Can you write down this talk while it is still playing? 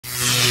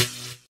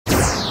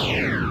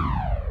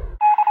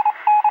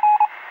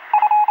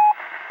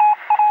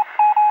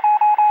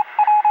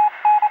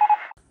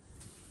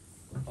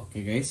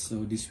Okay guys,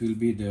 so this will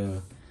be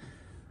the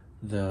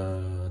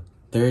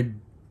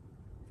third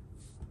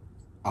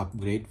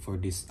upgrade for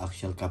this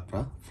Axial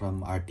Capra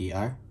from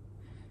RTR.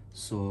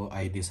 So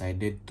I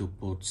decided to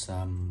put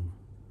some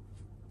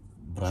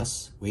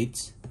brass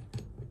weights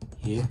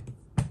here.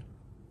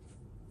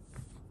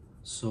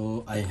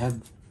 So I have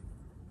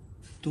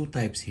two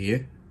types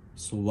here.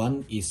 So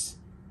one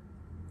is,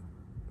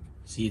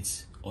 see,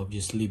 it's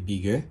obviously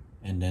bigger,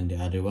 and then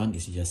the other one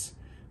is just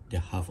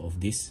the half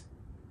of this.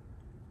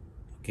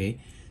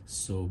 Okay,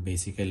 so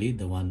basically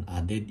the one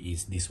added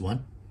is this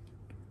one.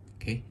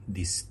 Okay,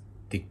 this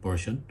thick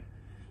portion.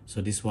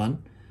 So this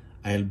one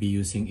I'll be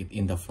using it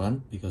in the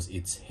front because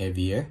it's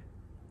heavier.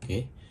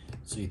 Okay,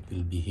 so it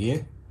will be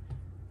here,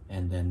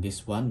 and then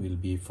this one will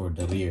be for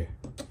the rear.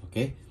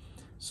 Okay,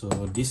 so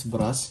this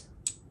brass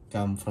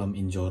come from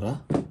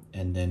Injora,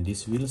 and then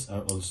these wheels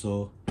are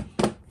also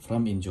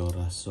from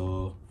Injora.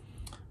 So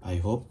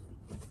I hope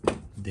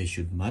they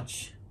should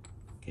match.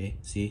 Okay,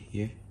 see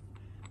here,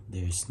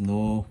 there's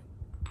no,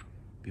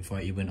 before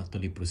I even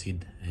actually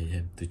proceed, I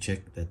have to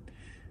check that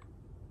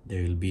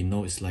there will be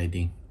no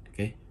sliding.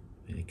 Okay,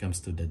 when it comes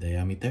to the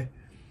diameter.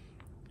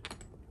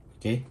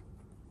 Okay,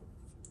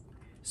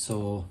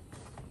 so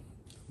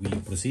we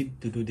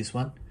proceed to do this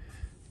one.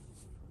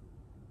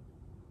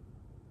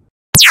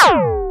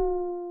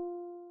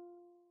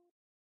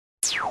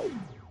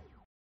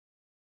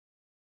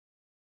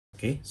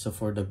 Okay, so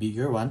for the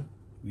bigger one,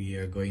 we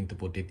are going to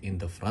put it in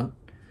the front.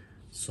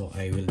 So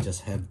I will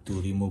just have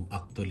to remove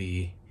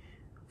actually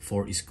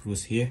 4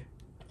 screws here.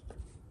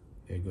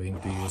 We're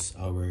going to use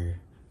our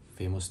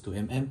famous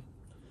 2mm.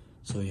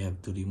 So you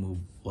have to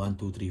remove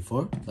 1, 2, 3,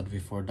 4. But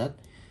before that,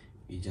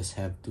 we just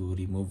have to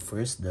remove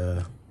first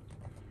the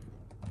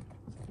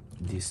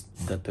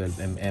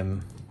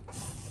 12mm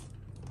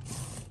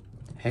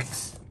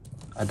hex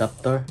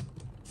adapter.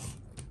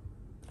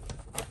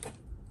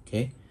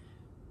 Okay,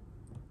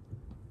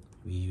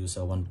 we use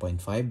a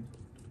 1.5.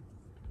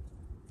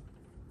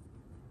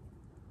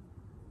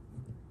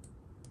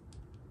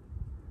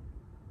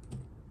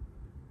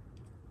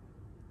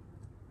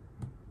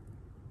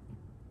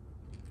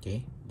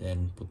 Okay,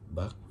 then put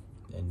back,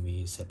 then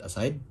we set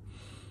aside.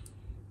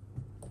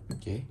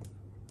 Okay,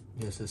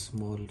 there's a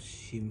small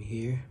shim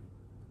here.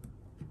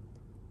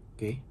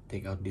 Okay,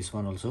 take out this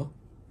one also.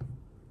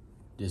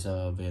 There's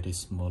a very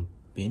small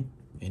pin.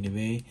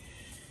 Anyway,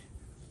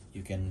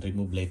 you can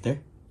remove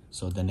later.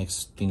 So the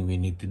next thing we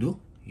need to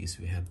do is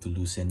we have to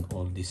loosen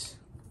all these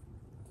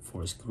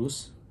 4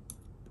 screws.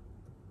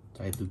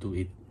 Try to do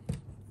it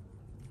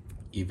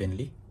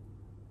evenly.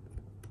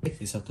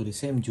 It's actually the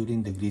same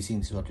during the greasing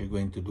is what we're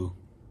going to do.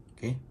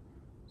 Okay,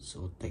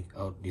 so take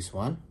out this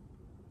one.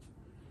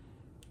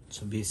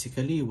 So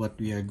basically what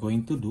we are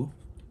going to do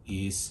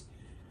is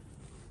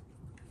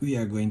we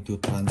are going to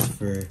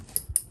transfer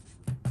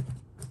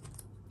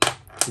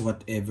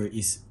whatever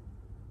is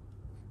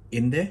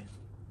in there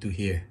to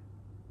here.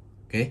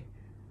 Okay,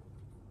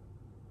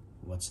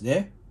 what's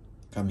there,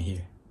 come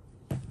here.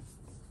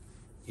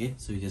 Okay,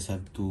 so you just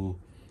have to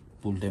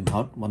pull them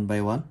out one by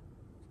one.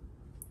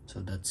 So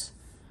that's,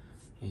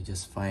 you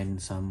just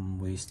find some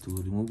ways to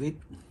remove it.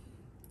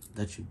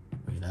 That should,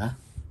 wait,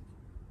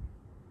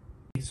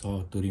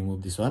 so to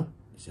remove this one,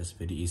 it's just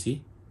very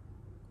easy.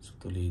 So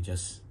totally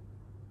just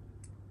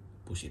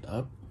push it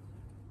up.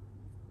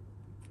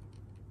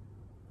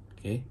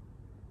 Okay,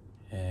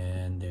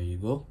 and there you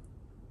go.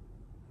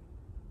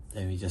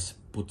 Then we just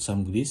put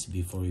some grease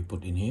before we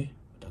put in here.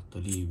 But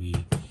actually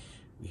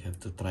we have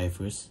to try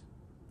first.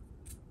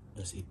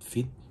 Does it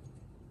fit?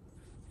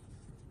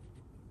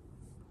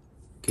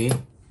 Okay,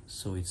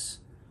 so it's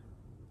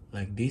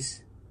like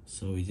this.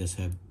 So we just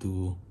have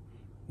to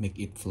make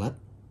it flat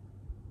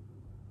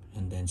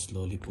and then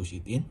slowly push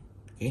it in.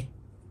 Okay,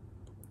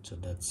 so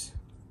that's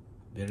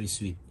very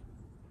sweet.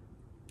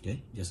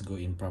 Okay, just go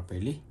in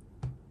properly.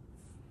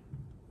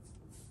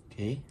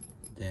 Okay,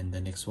 then the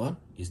next one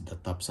is the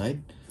top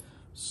side.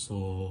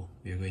 So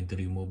we are going to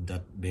remove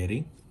that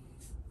bearing.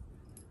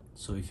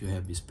 So if you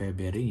have a spare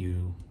bearing,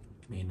 you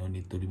may not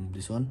need to remove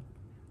this one.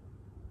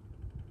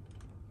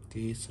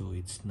 Okay, so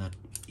it's not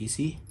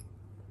easy,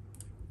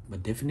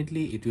 but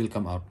definitely it will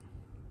come out.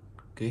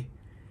 Okay,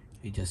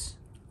 you just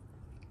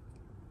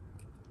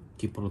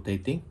keep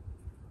rotating.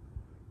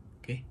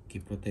 Okay,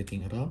 keep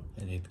rotating around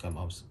and it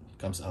comes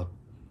out.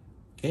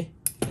 Okay,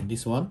 and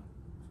this one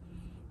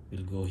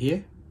will go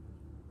here.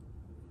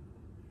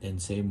 Then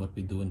same what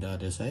we do on the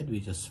other side, we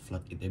just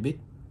flat it a bit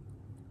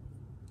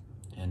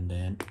and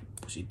then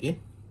push it in.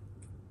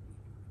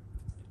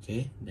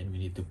 Okay, then we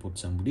need to put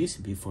some grease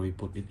before we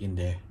put it in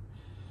there.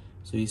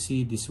 So you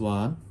see this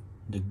one,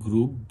 the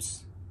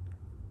grooves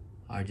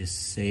are the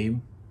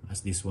same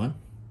as this one,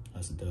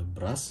 as the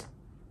brass.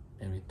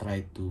 And we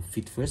try to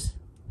fit first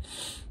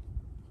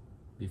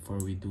before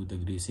we do the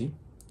greasing.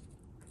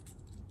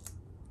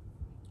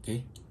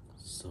 Okay,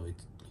 so it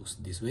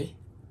looks this way.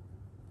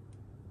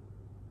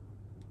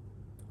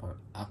 Or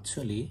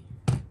actually,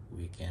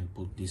 we can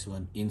put this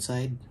one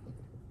inside.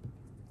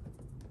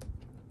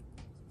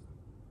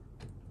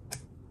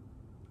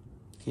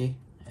 Okay,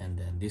 and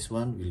then this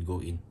one will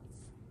go in.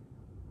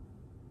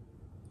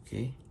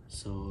 Okay,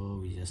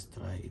 so we just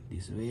try it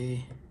this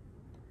way.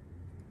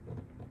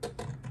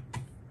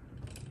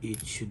 It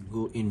should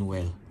go in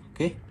well.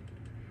 Okay,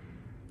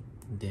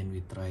 then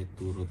we try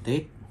to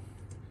rotate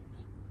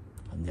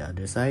on the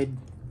other side.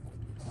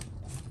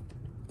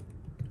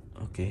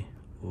 Okay.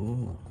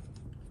 Oh,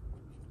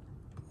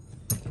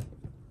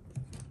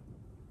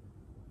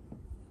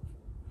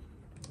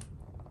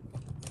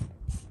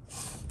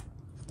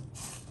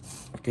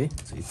 okay,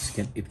 so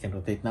it can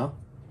rotate now.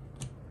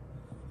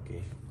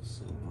 Okay,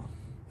 so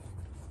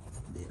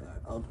they are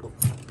out of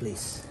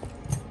place.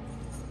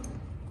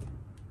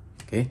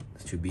 Okay,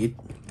 that should be it.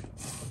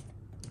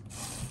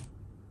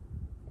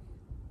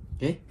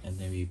 Okay, and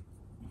then we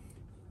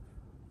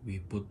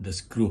put the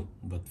screw,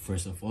 but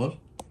first of all,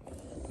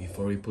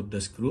 before we put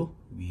the screw,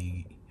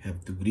 we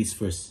have to grease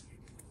first.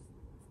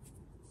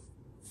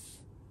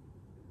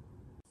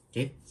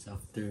 Okay, so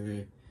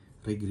after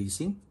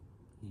re-greasing,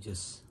 you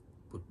just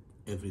put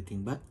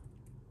everything back.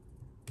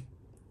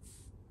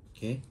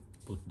 Okay,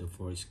 put the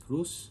 4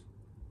 screws.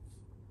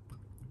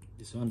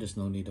 This one, there's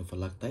no need of a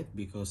Loctite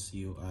because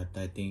you are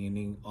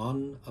tightening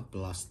on a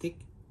plastic.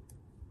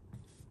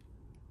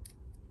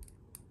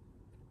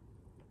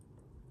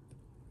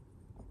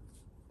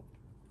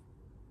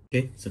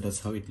 Okay, so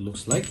that's how it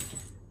looks like.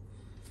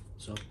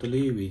 So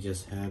actually we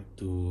just have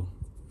to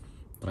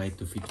try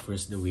to fit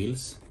first the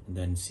wheels and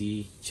then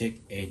check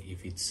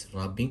if it's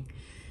rubbing.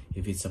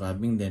 If it's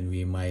rubbing, then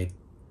we might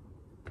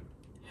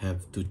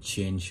have to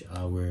change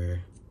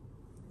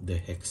the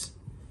hex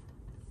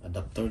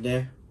adapter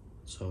there.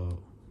 So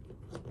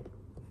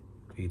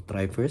we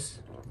try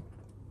first,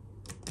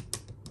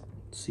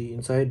 see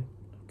inside.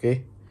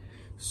 Okay,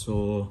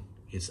 so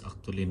it's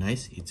actually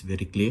nice, it's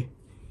very clear.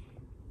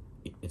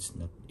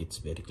 It's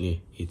very clear,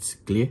 it's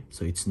clear,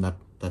 so it's not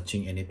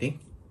touching anything.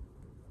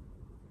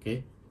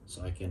 Okay,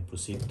 so I can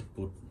proceed to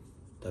put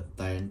the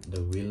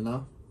wheel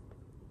now.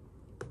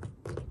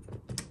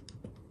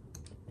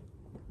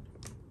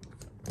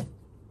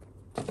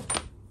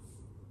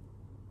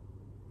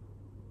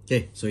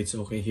 Okay, so it's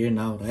okay here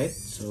now, right?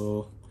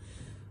 So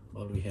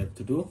all we have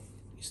to do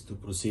is to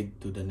proceed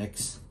to the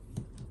next.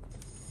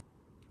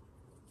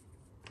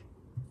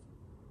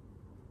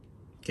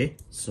 Okay,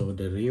 so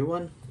the rear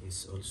one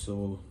is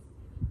also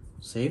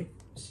same.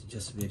 It's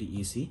just very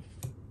easy.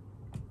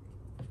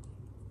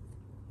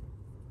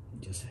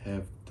 Just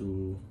have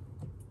to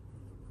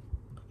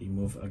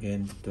remove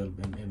again 12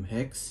 mm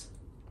hex.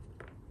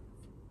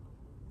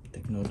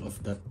 Take note of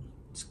that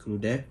screw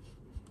there,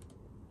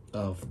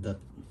 of that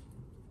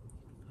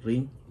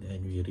ring,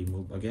 then we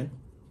remove again.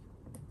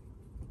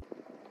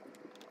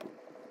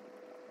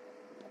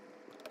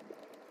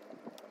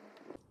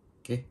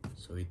 Okay,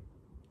 so it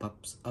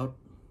pops out.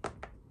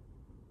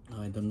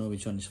 Now I don't know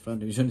which one is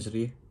front, which one is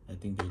rear. I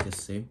think they're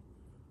just same.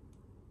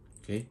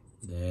 Okay,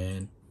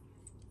 then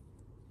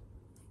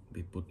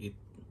we put it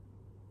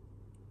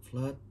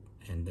flat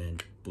and then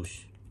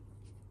push.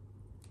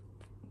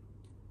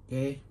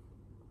 Okay,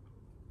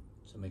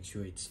 so make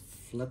sure it's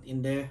flat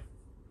in there.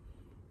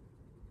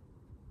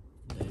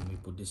 Then we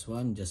put this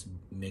one, just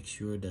make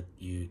sure that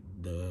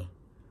the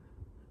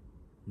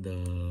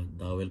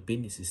dowel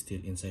pin is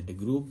still inside the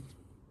groove.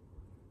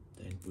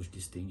 Then push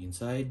this thing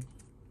inside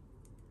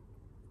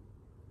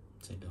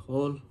the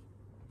hole,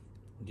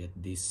 get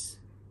this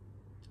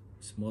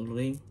small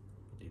ring,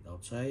 put it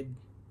outside.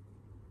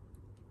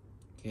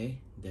 Okay,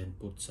 then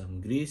put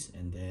some grease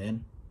and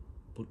then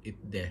put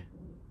it there.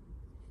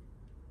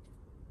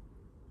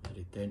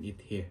 Return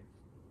it here.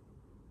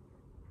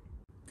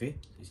 Okay,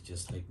 it's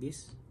just like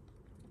this.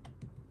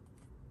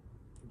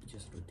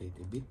 Just rotate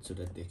a bit so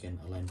that they can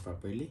align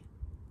properly.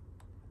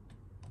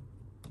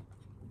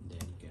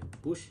 Then you can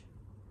push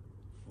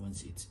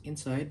once it's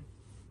inside.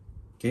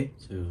 Okay,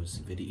 so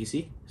it's very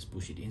easy. Just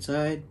push it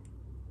inside,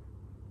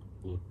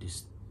 put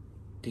this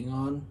thing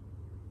on,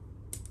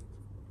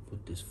 put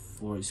this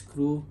 4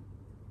 screw,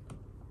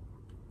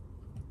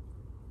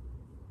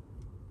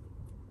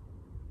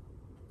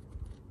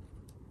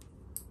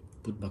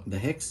 put back the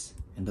hex,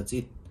 and that's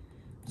it.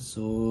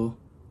 So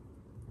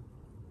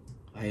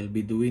I'll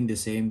be doing the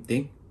same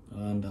thing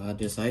on the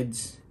other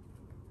sides,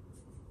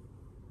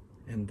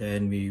 and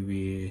then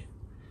we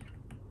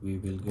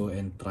will go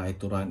and try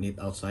to run it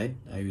outside.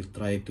 I will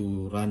try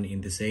to run in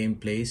the same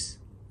place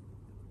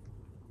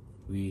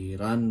we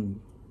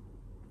run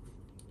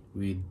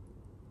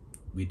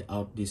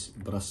without this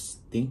brass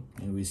thing,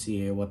 and we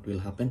see what will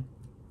happen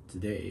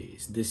today.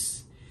 Is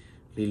this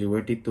really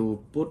worth it to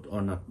put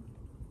or not?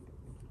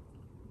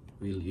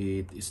 Will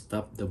it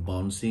stop the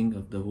bouncing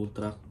of the whole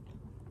truck?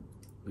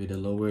 With a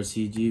lower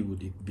CG,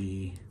 would it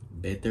be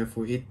better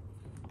for it,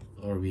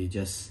 or we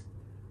just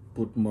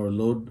put more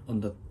load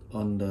on the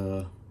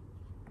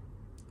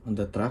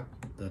truck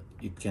that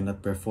it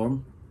cannot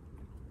perform?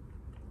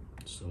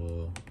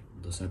 So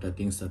those are the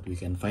things that we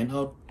can find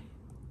out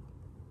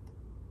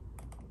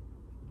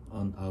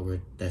on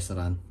our test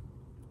run,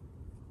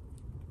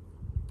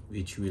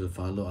 which will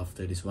follow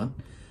after this one.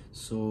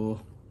 So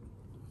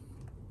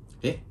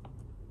okay,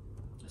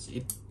 that's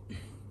it.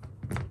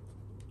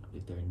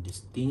 Return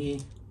this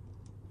thingy,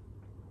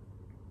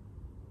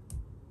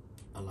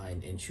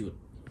 align and shoot.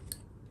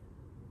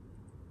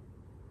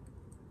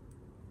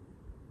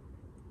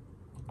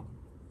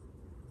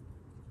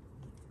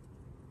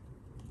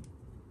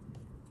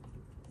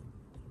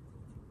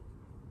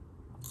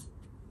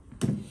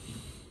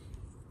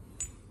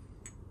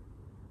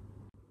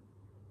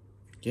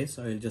 Okay,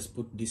 so I'll just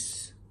put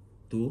these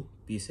two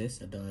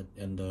pieces at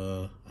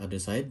the other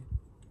side.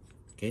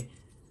 Okay,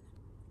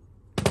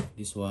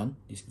 this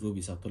groove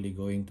is actually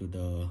going to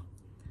the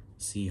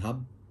C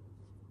hub,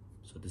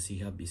 so the C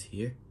hub is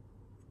here,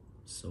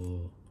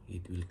 so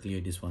it will clear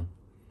this one.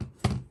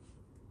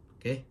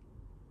 Okay,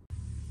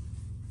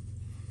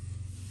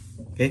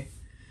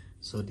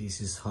 so this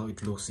is how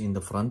it looks in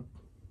the front.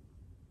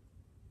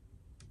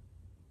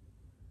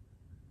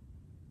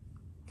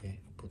 Okay,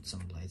 put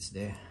some lights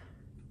there.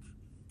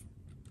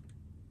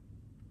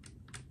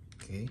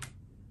 Okay,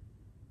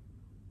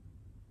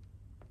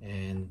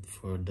 and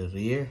for the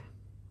rear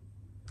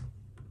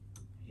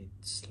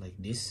it's like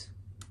this.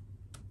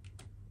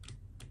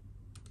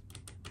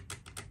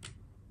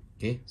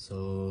 Okay,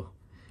 so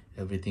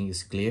everything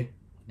is clear,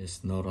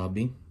 there's no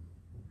rubbing,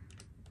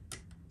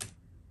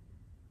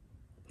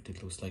 but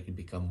it looks like it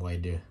become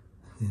wider.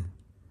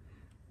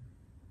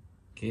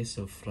 Okay,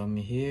 so from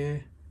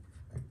here,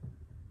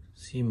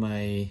 see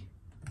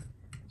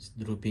it's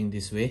drooping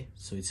this way,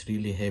 so it's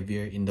really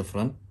heavier in the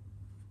front.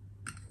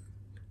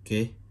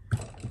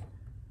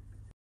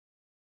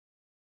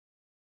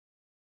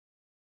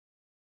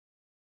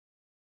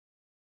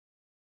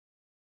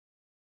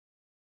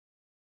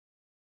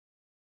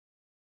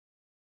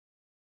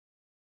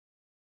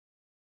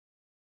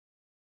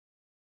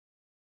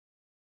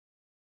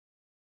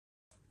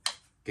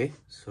 Okay,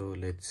 so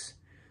let's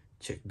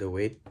check the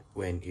weight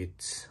when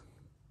it's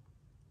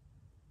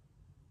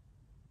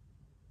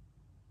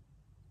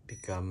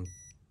become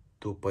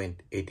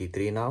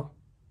 2.83 now.